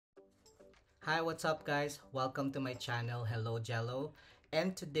Hi, what's up guys? Welcome to my channel, Hello Jello.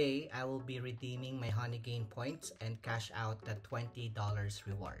 And today I will be redeeming my Honeygain points and cash out the $20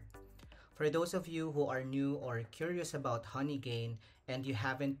 reward. For those of you who are new or curious about Honeygain and you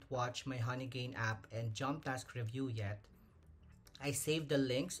haven't watched my Honeygain app and jump task review yet, I saved the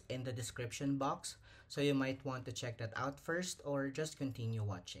links in the description box, so you might want to check that out first or just continue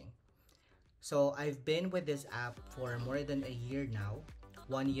watching. So I've been with this app for more than a year now,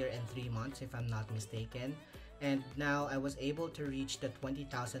 1 year and 3 months if I'm not mistaken. And now I was able to reach the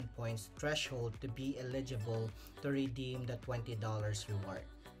 20,000 points threshold to be eligible to redeem the $20 reward.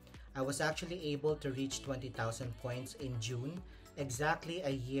 I was actually able to reach 20,000 points in June, exactly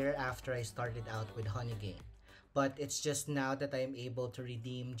a year after I started out with Honeygain. But it's just now that I'm able to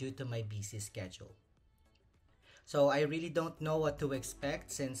redeem due to my busy schedule. So I really don't know what to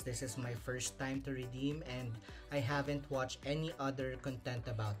expect since this is my first time to redeem and I haven't watched any other content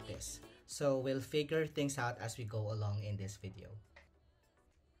about this. So we'll figure things out as we go along in this video.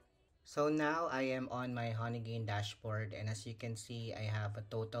 So now I am on my Honeygain dashboard, and as you can see, I have a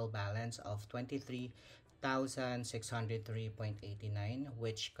total balance of 23,603.89,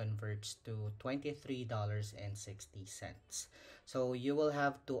 which converts to $23.60. So you will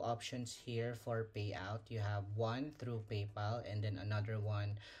have two options here for payout. You have one through PayPal and then another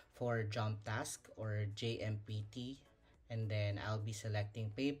one for Jump Task or JMPT. And then I'll be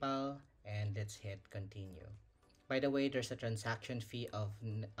selecting PayPal and let's hit continue. By the way, there's a transaction fee of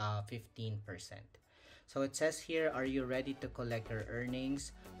 15%. So it says here, are you ready to collect your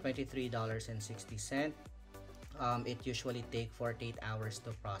earnings? $23.60. It usually takes 48 hours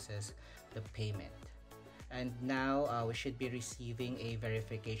to process the payment. And now we should be receiving a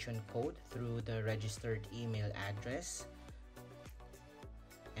verification code through the registered email address.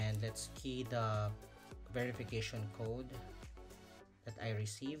 And let's key the verification code that I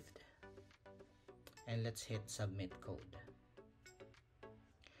received. And let's hit submit code.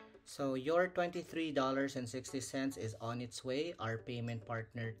 So your $23.60 is on its way. Our payment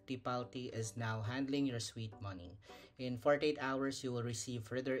partner Tipalti is now handling your sweet money. In 48 hours, you will receive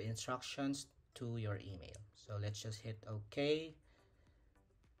further instructions to your email. So let's just hit OK.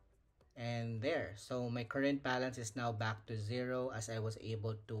 And there. So my current balance is now back to zero as I was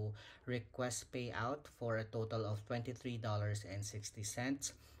able to request payout for a total of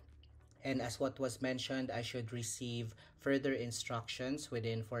 $23.60. And as what was mentioned, I should receive further instructions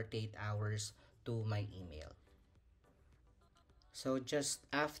within 48 hours to my email. So just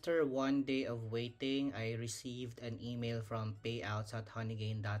after 1 day of waiting, I received an email from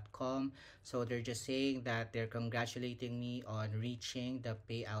payouts@honeygain.com. So they're just saying that they're congratulating me on reaching the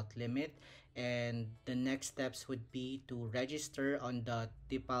payout limit. And the next steps would be to register on the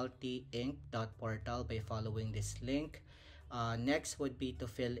tipaltiinc.portal by following this link. Next would be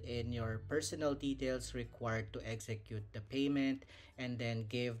to fill in your personal details required to execute the payment and then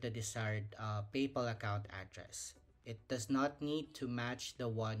give the desired PayPal account address. It does not need to match the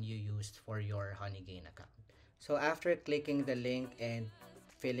one you used for your Honeygain account. So after clicking the link and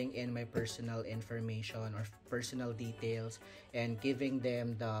filling in my personal information or personal details and giving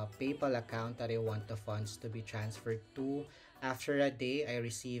them the PayPal account that I want the funds to be transferred to, after a day, I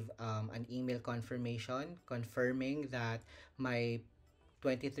receive an email confirmation confirming that my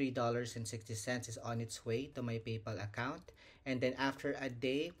 $23.60 is on its way to my PayPal account. And then after a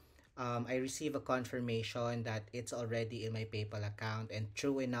day, I receive a confirmation that it's already in my PayPal account. And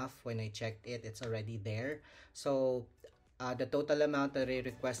true enough, when I checked it, it's already there. So the total amount that I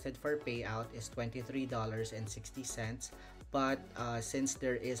requested for payout is $23.60. But since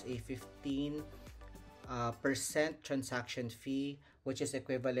there is a 15% transaction fee, which is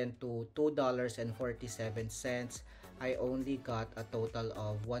equivalent to $2.47, I only got a total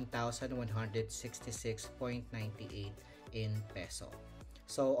of 1,166.98 in peso.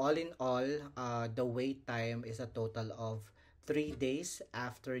 So all in all, the wait time is a total of 3 days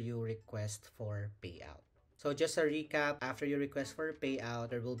after you request for payout. So just a recap, after you request for payout,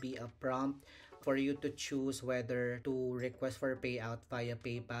 there will be a prompt for you to choose whether to request for payout via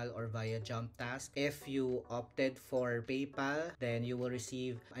PayPal or via Jump Task. If you opted for PayPal, then you will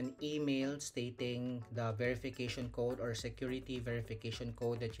receive an email stating the verification code or security verification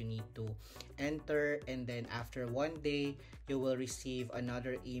code that you need to enter. And then after 1 day, you will receive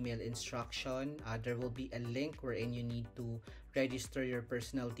another email instruction. There will be a link wherein you need to register your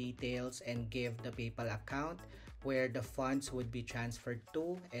personal details and give the PayPal account where the funds would be transferred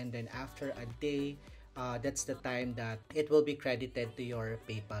to, and then after a day, that's the time that it will be credited to your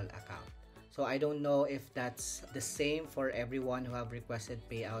PayPal account. So I don't know if that's the same for everyone who have requested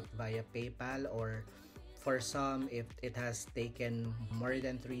payout via PayPal or For some, if it has taken more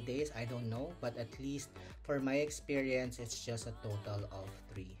than 3 days, I don't know, but at least for my experience, it's just a total of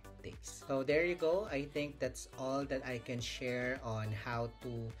 3 days. So there you go. I think that's all that I can share on how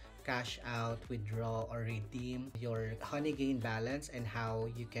to cash out, withdraw, or redeem your Honeygain balance and how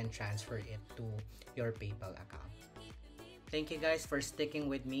you can transfer it to your PayPal account. Thank you guys for sticking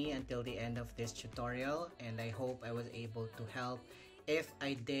with me until the end of this tutorial, and I hope I was able to help. If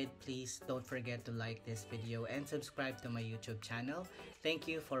I did, please don't forget to like this video and subscribe to my YouTube channel. Thank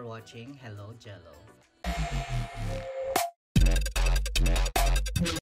you for watching. Hello Jello.